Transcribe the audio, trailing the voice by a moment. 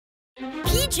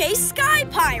PJ Sky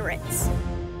Pirates!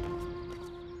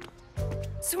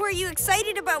 So are you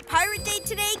excited about Pirate Day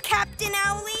today, Captain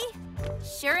Owly?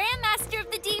 Sure am, Master of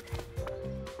the Deep.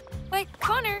 But,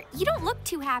 Connor, you don't look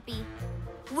too happy.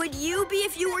 Would you be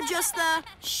if you were just the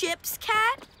ship's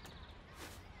cat?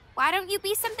 Why don't you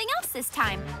be something else this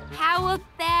time? How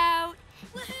about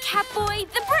Catboy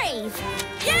the Brave?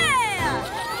 Yeah!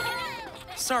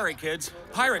 Sorry, kids.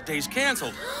 Pirate Day's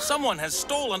canceled. Someone has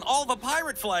stolen all the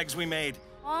pirate flags we made.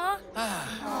 Huh?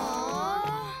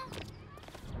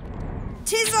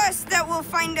 Tis us that will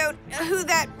find out who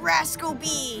that rascal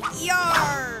be.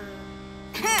 Yar!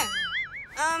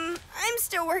 I'm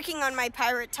still working on my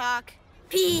pirate talk.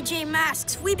 PJ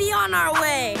Masks, we be on our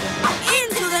way.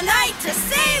 Into the night to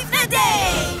save the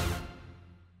day!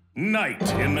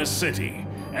 Night in the city,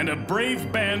 and a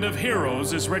brave band of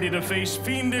heroes is ready to face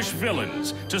fiendish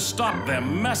villains to stop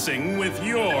them messing with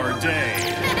your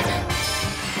day.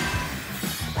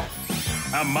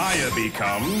 Amaya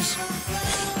becomes...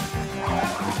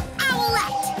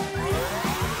 Owlette!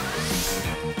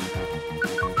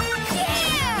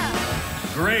 Yeah!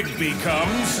 Greg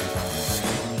becomes...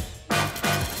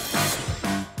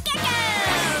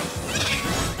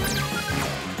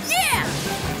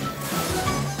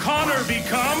 Connor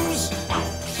becomes...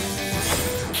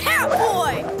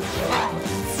 Catboy!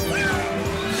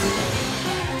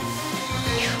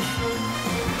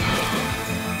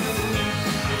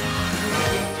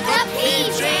 The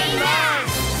PJ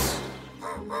Masks!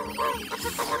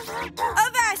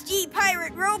 Avast ye,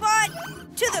 pirate robot!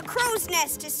 To the crow's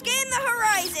nest to scan the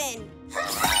horizon!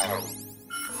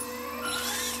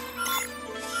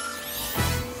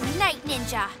 Night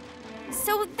Ninja.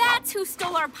 So that's who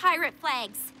stole our pirate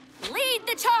flags. Lead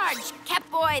the charge,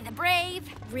 Catboy the Brave.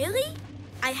 Really?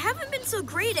 I haven't been so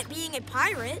great at being a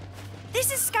pirate.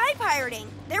 This is sky pirating.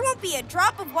 There won't be a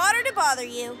drop of water to bother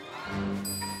you.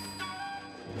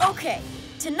 Okay,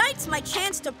 tonight's my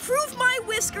chance to prove my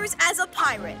whiskers as a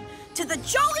pirate. To the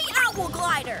Jolly Owl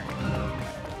Glider.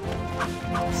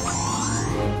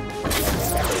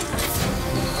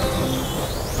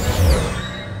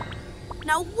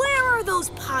 Now where are those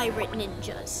pirate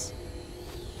ninjas?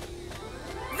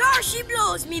 There she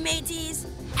blows, me mateys.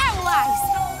 Owl eyes!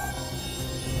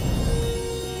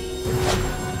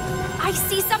 I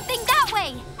see something that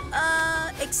way.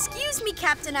 Excuse me,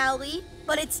 Captain Owly,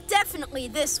 but it's definitely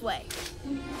this way.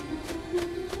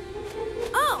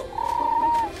 Oh.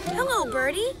 Hello,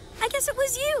 Birdie. I guess it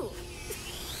was you.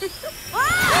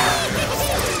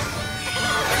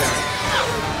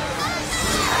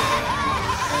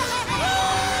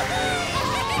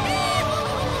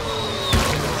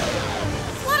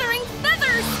 Fluttering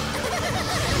feathers!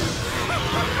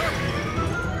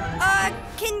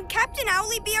 Can Captain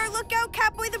Owly be our lookout,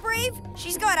 Catboy the Brave?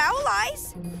 She's got owl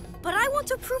eyes. But I want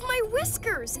to prove my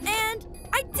whiskers, and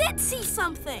I did see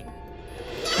something.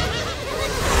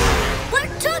 What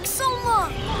took so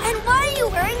long? And why are you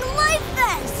wearing life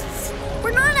vests?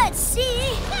 We're not at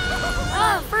sea.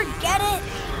 Oh, forget it.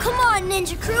 Come on,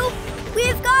 Ninja Crew.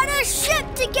 We've got a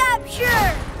ship to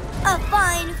capture. A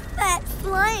fine, fat,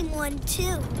 flying one,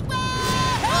 too.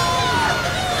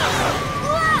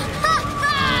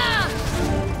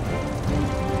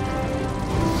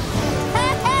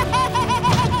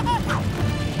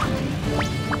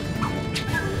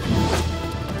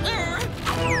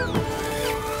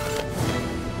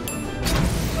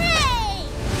 Hey!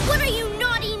 What are you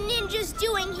naughty ninjas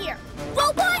doing here?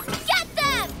 Robot, get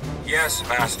them! Yes,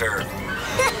 Master.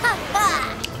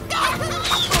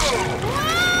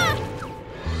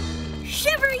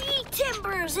 Shiver ye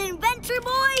timbers, Inventor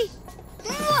Boy!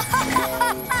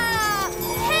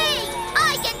 Hey!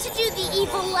 I get to do the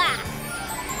evil laugh.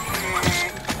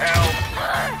 Help!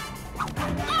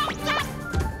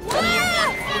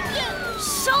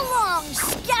 So long,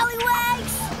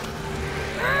 scallywags!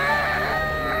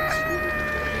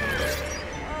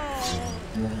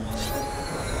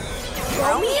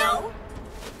 Romeo?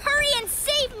 Hurry and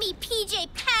save me, PJ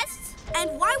Pests!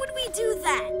 And why would we do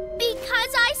that?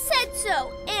 Because I said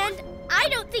so, and I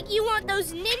don't think you want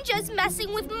those ninjas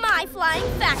messing with my flying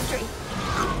factory.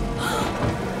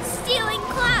 Stealing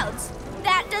clouds.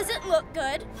 That doesn't look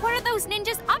good. What are those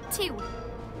ninjas up to?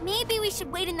 Maybe we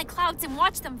should wait in the clouds and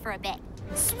watch them for a bit.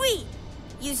 Sweet!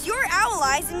 Use your owl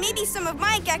eyes and maybe some of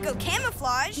my Gekko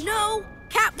camouflage. No!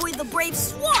 Catboy the Brave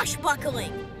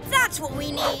swashbuckling! That's what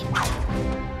we need!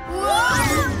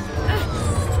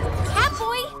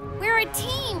 Catboy, we're a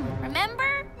team,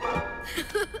 remember?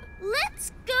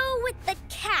 Let's go with the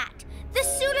cat. The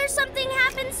sooner something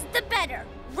happens, the better.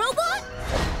 Robot?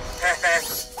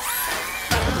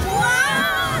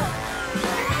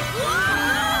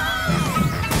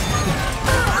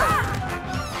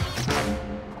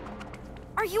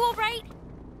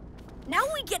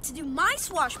 my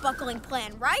swashbuckling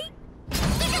plan, right?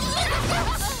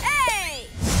 Hey!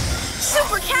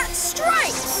 Super Cat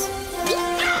strikes!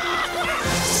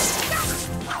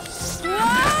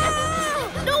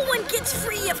 Whoa! No one gets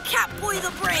free of Catboy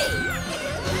the Brave!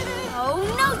 Oh,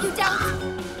 no, you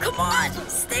don't. Come on,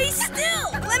 stay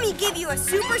still! Let me give you a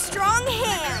super strong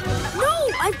hand! No,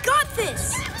 I've got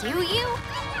this! Do you?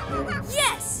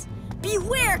 Yes!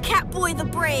 Beware, Catboy the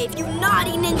Brave, you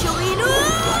naughty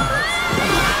Ninjalinos!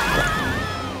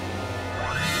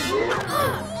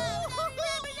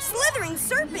 Slithering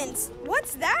serpents,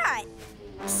 what's that?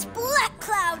 Splat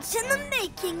clouds in the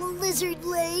making, lizard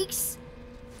legs.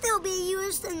 They'll be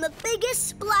used in the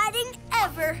biggest splatting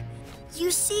ever. You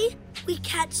see, we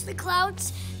catch the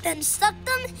clouds, then suck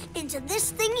them into this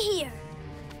thing here.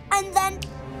 And then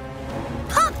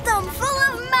pump them full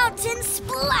of mountain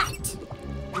splat.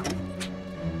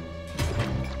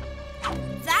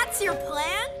 That's your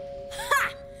plan?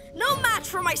 Ha! No match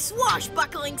for my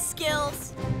swashbuckling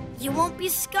skills. You won't be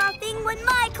scoffing when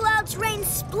my clouds rain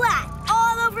splat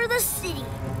all over the city.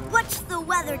 What's the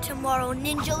weather tomorrow,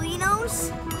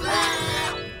 Ninjalinos?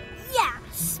 Yeah,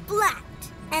 splat.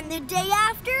 And the day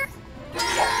after?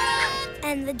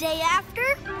 And the day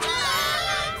after?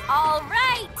 All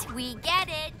right, we get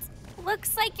it.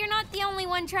 Looks like you're not the only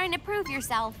one trying to prove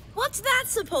yourself. What's that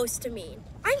supposed to mean?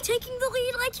 I'm taking the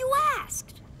lead like you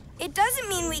asked. It doesn't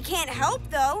mean we can't help,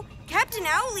 though. Captain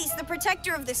Owlie's the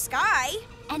protector of the sky.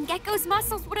 And Gekko's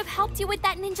muscles would have helped you with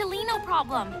that Ninjalino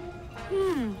problem.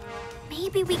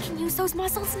 Maybe we can use those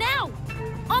muscles now.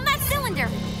 On that cylinder.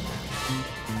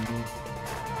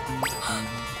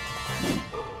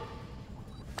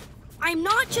 I'm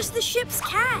not just the ship's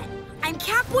cat. I'm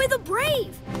Catboy the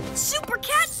Brave. Super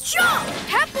Cat jump!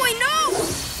 Catboy, no!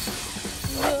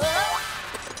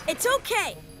 It's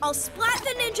okay. I'll splat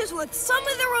the ninjas with some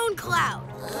of their own cloud.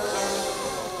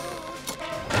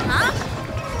 Huh?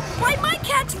 Why, my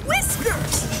cat's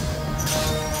whiskers!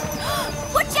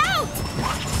 Watch out!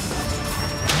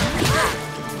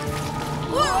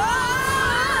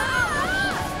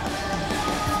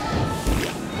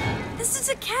 This is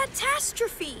a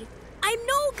catastrophe. I'm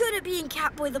no good at being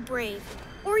Catboy the Brave,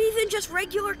 or even just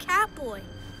regular Catboy.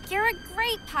 You're a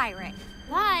great pirate,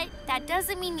 but that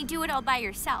doesn't mean you do it all by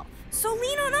yourself. So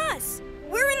lean on us.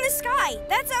 We're in the sky.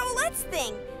 That's Owlette's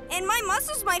thing. And my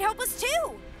muscles might help us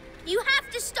too. You have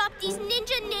to stop these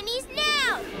ninja ninnies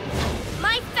now!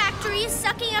 My factory is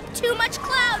sucking up too much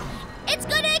cloud. It's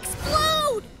gonna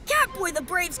explode! Catboy the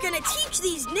Brave's gonna teach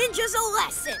these ninjas a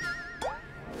lesson.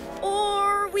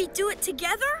 Or we do it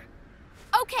together?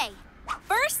 Okay,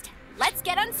 first, let's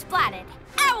get unsplatted.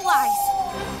 Allies!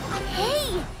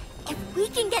 Hey, if we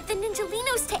can get the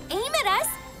Ninjalinos to aim at us,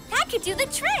 that could do the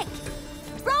trick.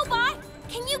 Robot,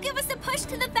 can you give us a push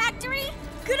to the factory?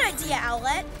 Good idea,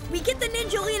 Owlette. We get the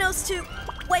Ninjalinos to...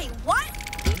 Wait, what?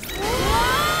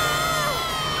 Whoa!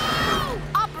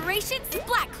 Operation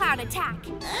Splat Cloud Attack.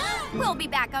 We'll be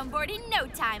back on board in no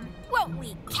time, won't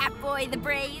we, Catboy the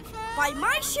Brave? By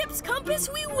my ship's compass,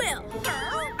 we will.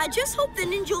 I just hope the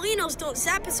Ninjalinos don't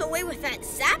zap us away with that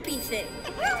zappy thing.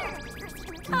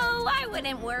 Oh, I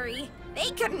wouldn't worry.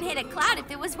 They couldn't hit a cloud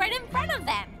if it was right in front of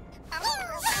them.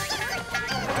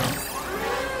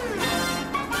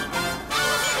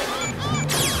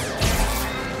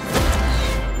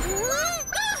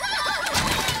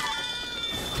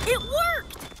 It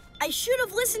worked! I should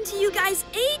have listened to you guys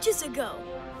ages ago.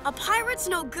 A pirate's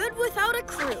no good without a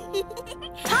crew.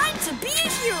 Time to be a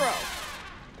hero!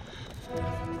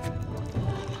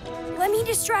 Let me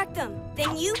distract them,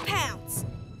 then you pounce.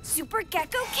 Super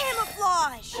Gekko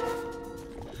camouflage!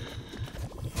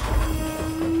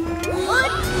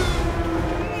 What?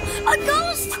 A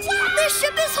ghost! This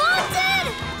ship is haunted!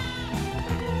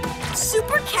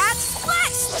 Super Cat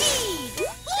Splat Speed!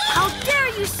 How dare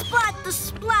you splat the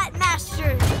Splat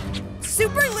Master!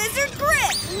 Super Lizard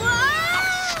Grip!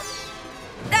 Whoa!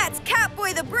 That's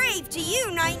Catboy the Brave to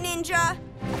you, Night Ninja.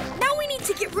 Now we need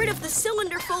to get rid of the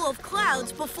cylinder full of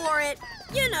clouds before it,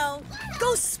 you know,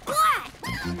 goes splat!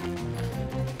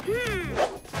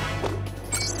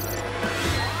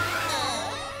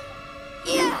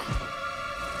 Yeah.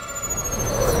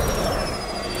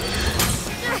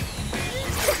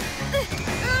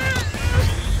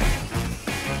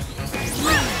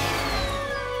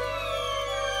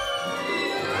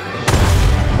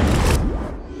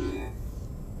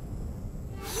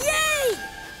 Yay!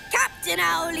 Captain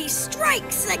Owlie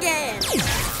strikes again!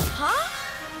 Huh?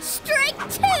 Strike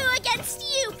two against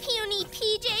you, puny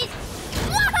PJs!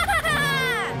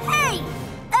 Hey!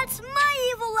 That's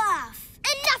my evil laugh!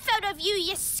 Enough out of you,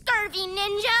 you scurvy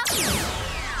ninja!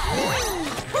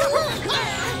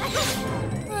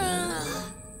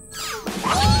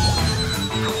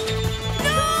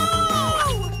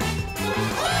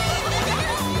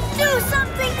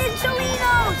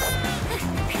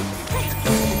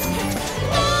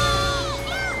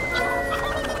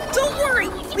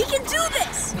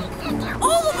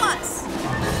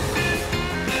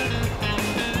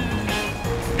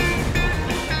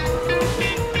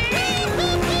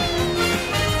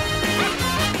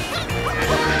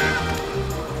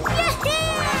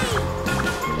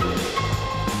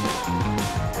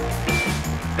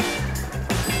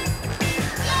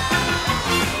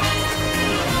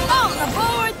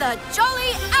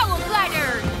 Owl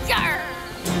glider! Yarr!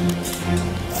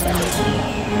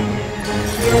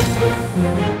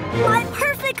 My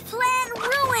perfect plan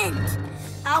ruined!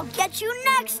 I'll get you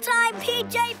next time,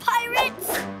 PJ Pirates!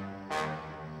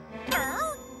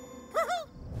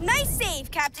 Nice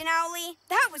save, Captain Owly.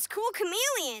 That was cool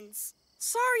chameleons.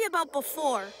 Sorry about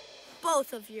before,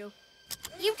 both of you.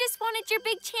 You just wanted your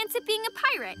big chance at being a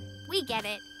pirate. We get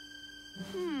it.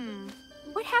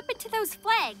 What happened to those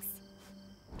flags?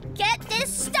 Get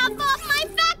this stuff off my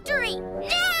factory!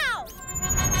 Now!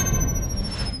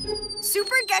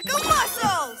 Super Gekko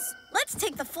muscles! Let's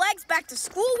take the flags back to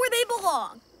school where they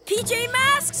belong. PJ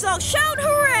Masks, I'll shout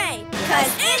hooray!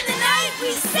 'Cause in the night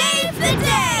we save the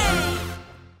day!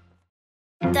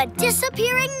 The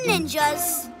Disappearing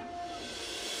Ninjas.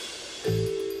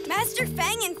 Master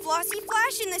Fang and Flossie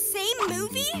Flash in the same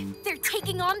movie? They're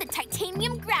taking on the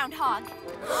titanium groundhog.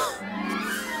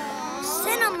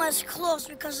 Cinema's closed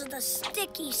because of the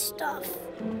sticky stuff.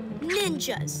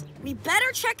 Ninjas, we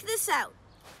better check this out.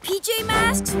 PJ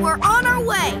Masks, we're on our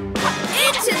way.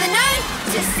 Into the night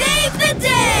to save the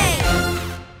day!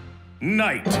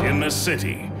 Night in the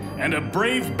city, and a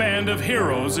brave band of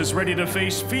heroes is ready to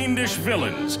face fiendish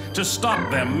villains to stop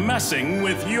them messing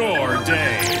with your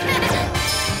day.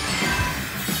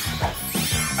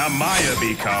 Amaya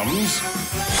becomes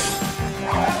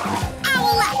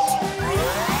Owlette!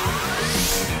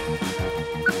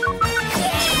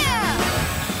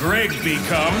 Yeah! Greg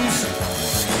becomes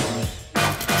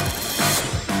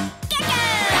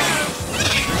Gekko!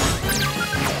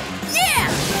 Yeah!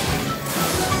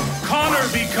 Connor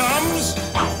becomes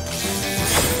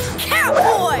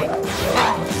Catboy!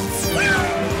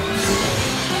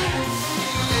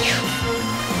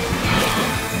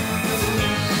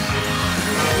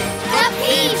 The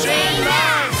PJ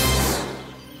Masks!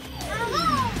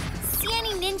 See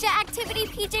any ninja activity,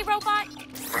 PJ Robot?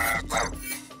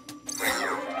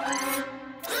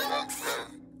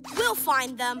 We'll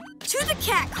find them. To the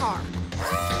cat car.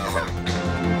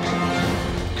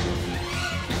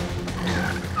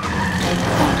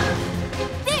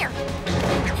 There!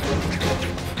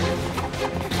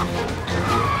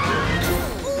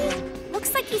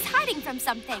 Looks like he's hiding from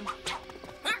something.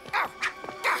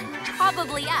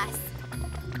 Probably us.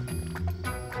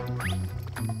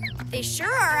 They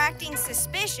sure are acting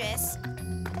suspicious.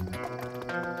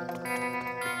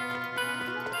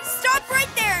 Stop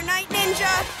right there, Night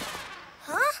Ninja!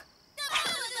 Huh?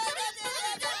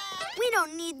 We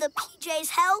don't need the PJ's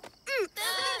help.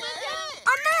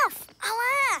 Enough! I'll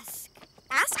ask.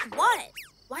 Ask what?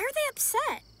 Why are they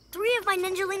upset? 3 of my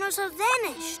Ninjalinos have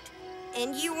vanished.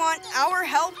 And you want our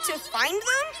help to find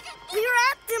them? We were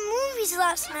at the movies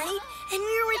last night, and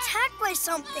we were attacked by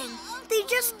something. They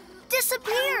just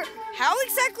disappeared. How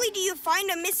exactly do you find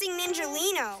a missing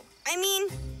Ninjalino? I mean,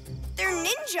 they're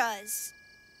ninjas.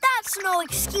 That's no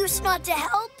excuse not to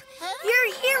help.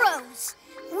 You're heroes.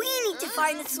 We need to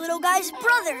find this little guy's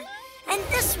brother, and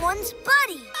this one's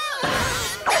buddy.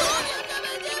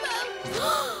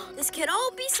 This could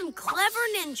all be some clever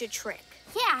ninja trick.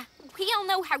 Yeah, we all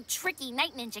know how tricky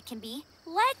Night Ninja can be.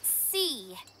 Let's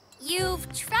see. You've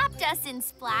trapped us in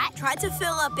Splat. Tried to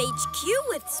fill up HQ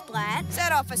with Splat.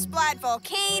 Set off a Splat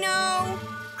volcano.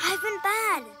 I've been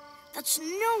bad. That's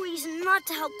no reason not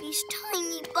to help these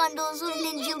tiny bundles of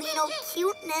Ninjalino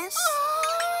cuteness.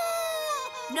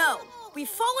 No, we've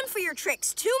fallen for your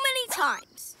tricks too many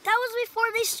times. That was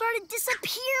before they started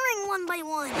disappearing one by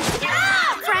one.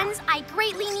 Friends, I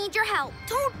greatly need your help.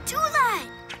 Don't do that.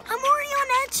 I'm already on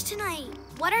edge tonight.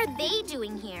 What are they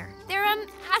doing here? They're,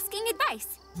 asking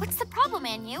advice. What's the problem,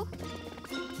 Anu?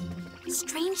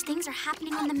 Strange things are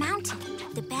happening on the mountain.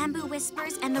 The bamboo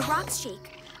whispers and the rocks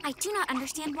shake. I do not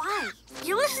understand why.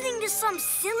 You're listening to some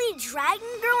silly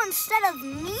dragon girl instead of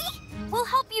me? We'll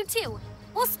help you, too.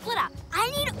 We'll split up. I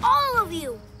need all of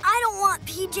you. I don't want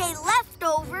PJ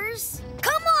leftovers.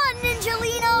 Come on,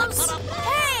 Ninjalinos!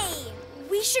 Hey!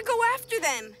 We should go after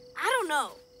them. I don't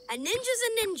know. A ninja's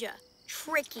a ninja.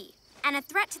 Tricky. And a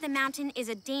threat to the mountain is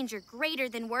a danger greater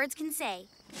than words can say.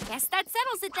 Guess that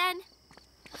settles it then.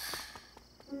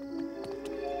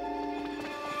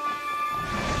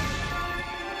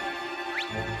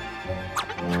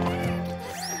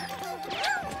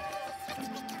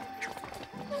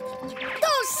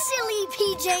 Those silly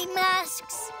PJ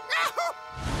Masks.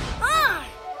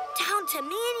 Down to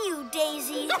me and you,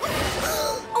 Daisy.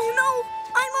 Oh no,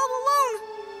 I'm all alone.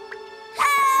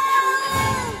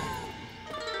 Help!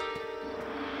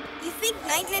 You think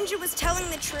Night Ninja was telling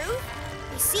the truth?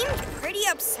 He seemed pretty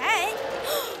upset.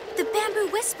 The bamboo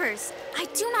whispers. I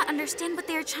do not understand what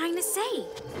they are trying to say.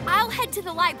 I'll head to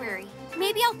the library.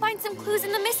 Maybe I'll find some clues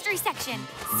in the mystery section.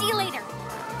 See you later.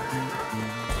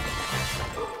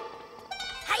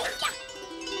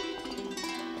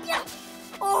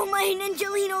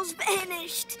 Ninjalinos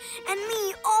vanished, and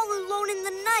me all alone in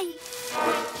the night.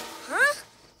 Huh?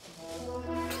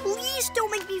 Please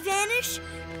don't make me vanish.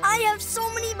 I have so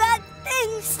many bad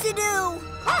things to do.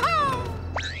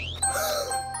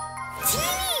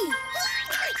 Teeny!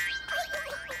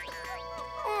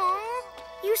 Aw,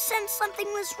 you sensed something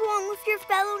was wrong with your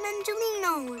fellow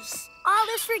Ninjalinos. All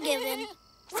is forgiven.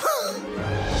 Run,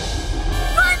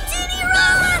 Teeny,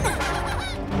 run!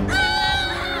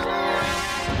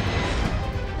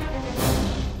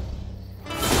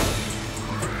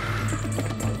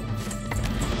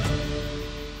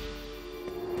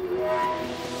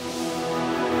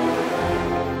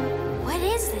 What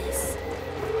is this?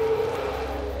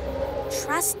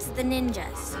 Trust the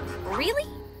ninjas. Really?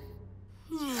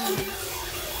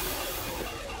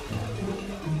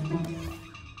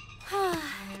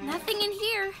 Nothing in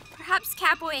here. Perhaps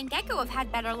Catboy and Gekko have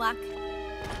had better luck.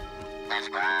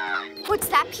 What's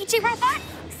that, PJ Robot?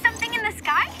 Something in the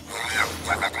sky?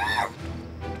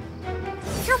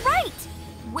 You're right.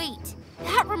 Wait,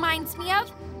 that reminds me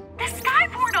of the sky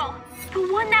portal. The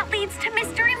one that leads to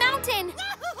Mystery Mountain.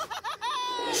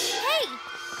 Hey,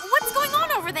 what's going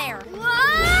on over there?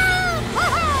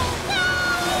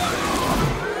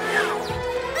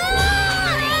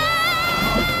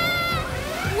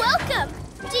 Welcome!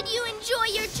 Did you enjoy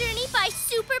your journey by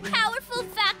super powerful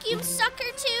vacuum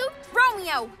sucker too?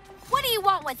 Romeo, what do you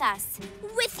want with us?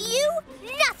 With you,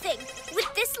 nothing.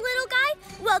 With this little guy,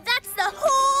 well, that's the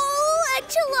whole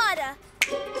enchilada.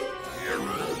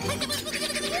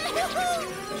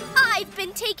 I've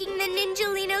been taking the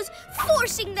Ninjalinos,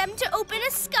 forcing them to open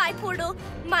a sky portal.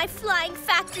 My flying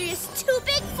factory is too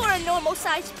big for a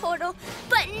normal-sized portal,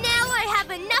 but now I have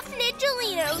enough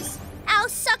Ninjalinos. I'll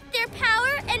suck their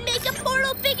power and make a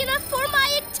portal big enough for my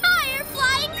entire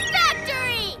flying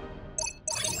factory!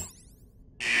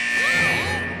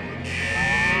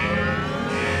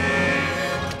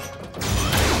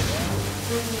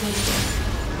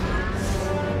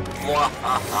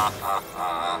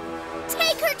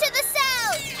 Take her to the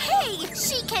cell! Hey,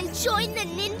 she can join the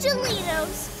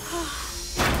Ninjalinos.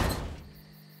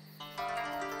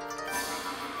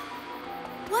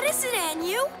 What is it,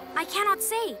 Anu? I cannot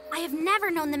say. I have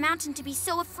never known the mountain to be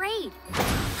so afraid.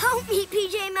 Help me,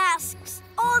 PJ Masks.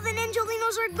 All the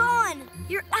Ninjalinos are gone.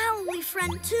 Your owly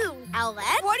friend, too.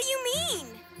 Owlette? What do you mean?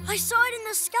 I saw it in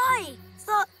the sky.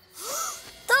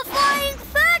 The flying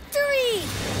factory!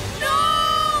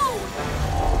 No!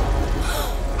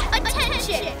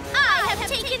 Attention! I have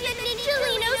taken the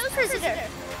Ninjalinos prisoner.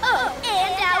 Oh,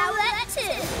 and Owlette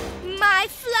too. My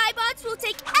flybots will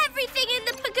take everything in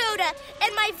the pagoda,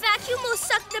 and my vacuum will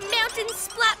suck the mountain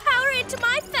splat power into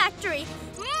my factory.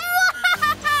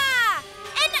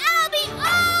 And I'll be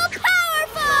all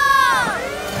powerful!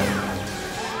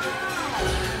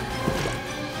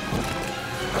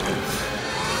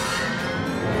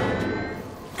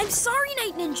 I'm sorry,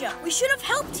 Night Ninja. We should have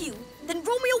helped you. Then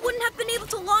Romeo wouldn't have been able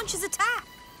to launch his attack.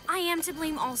 I am to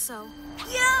blame also.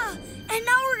 Yeah, and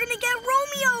now we're gonna get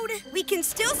Romeo'd. We can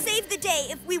still save the day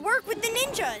if we work with the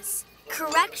ninjas.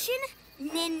 Correction,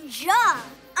 ninja.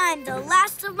 I'm the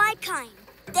last of my kind,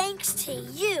 thanks to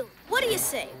you. What do you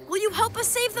say? Will you help us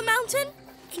save the mountain?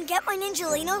 And get my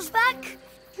Ninjalinos back?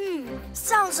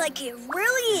 Sounds like it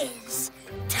really is.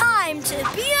 Time to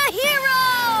be a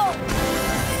hero!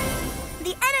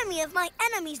 The enemy of my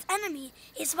enemy's enemy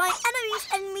is my enemy's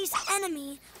enemy's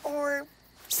enemy, or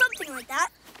something like that.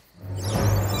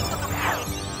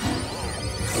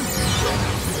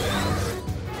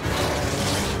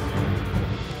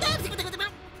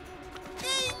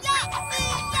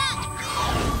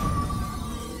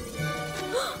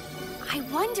 I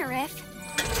wonder if...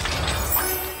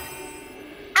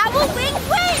 Owl Wing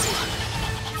Wing!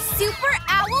 Super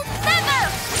Owl Feather!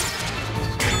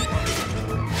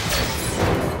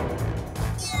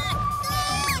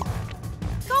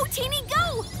 Go, Teeny,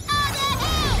 go!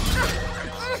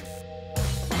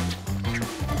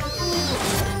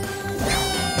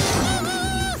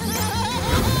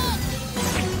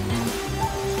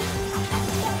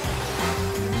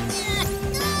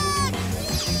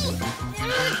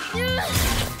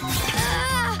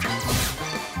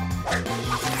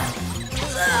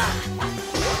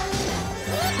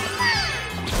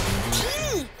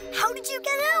 Teeny, how did you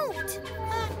get out?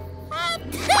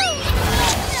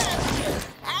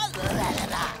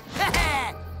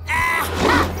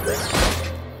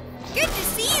 Good to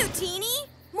see you, Teeny.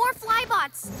 More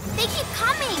flybots. They keep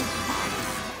coming.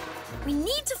 We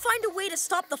need to find a way to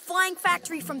stop the flying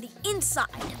factory from the inside.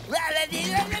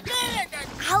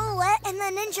 Owlette and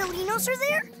the Ninjalinos are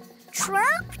there?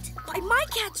 Trapped? By my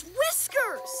cat's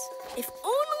whiskers! If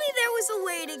only there was a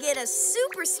way to get a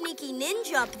super sneaky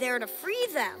ninja up there to free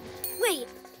them. Wait,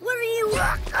 what are you...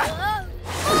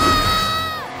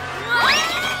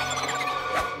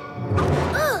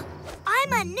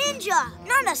 I'm a ninja,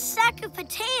 not a sack of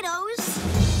potatoes.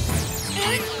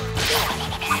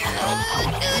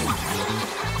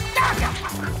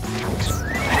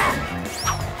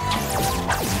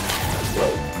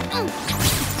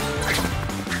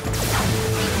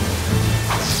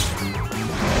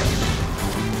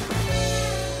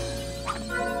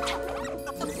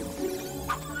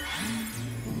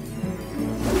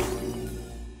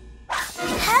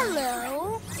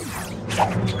 Hello.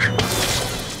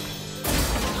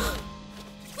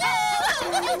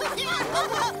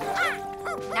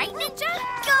 Night Ninja?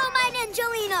 Go, my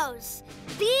Ninjalinos!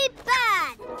 Be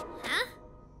bad! Huh?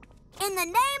 In the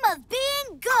name of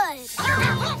being good!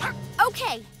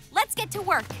 Okay, let's get to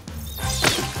work.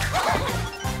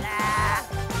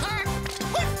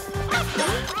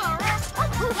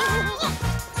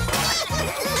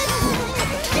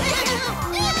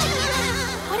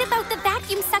 What about the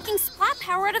vacuum-sucking splat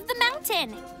power out of the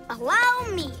mountain? Allow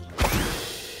me.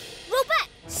 Robot,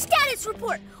 status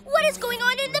report. What is going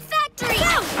on in the factory?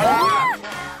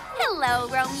 Hello,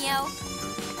 Romeo.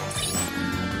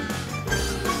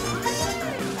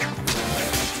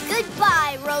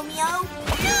 Goodbye, Romeo.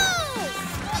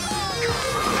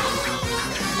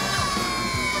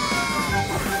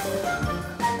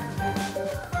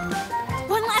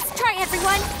 One last try,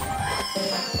 everyone.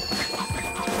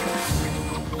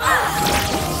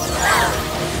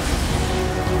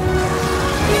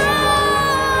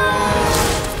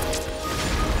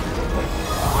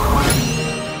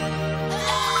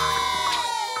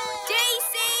 Day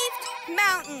saved,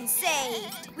 mountain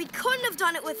saved. We couldn't have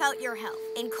done it without your help,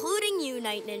 including you,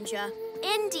 Night Ninja.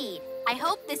 Indeed. I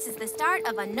hope this is the start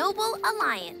of a noble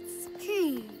alliance.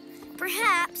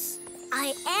 Perhaps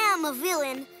I am a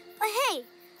villain, but hey,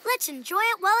 let's enjoy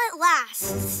it while it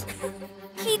lasts.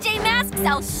 PJ Masks,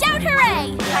 I'll shout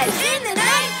hooray! 'Cause in the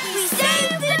night,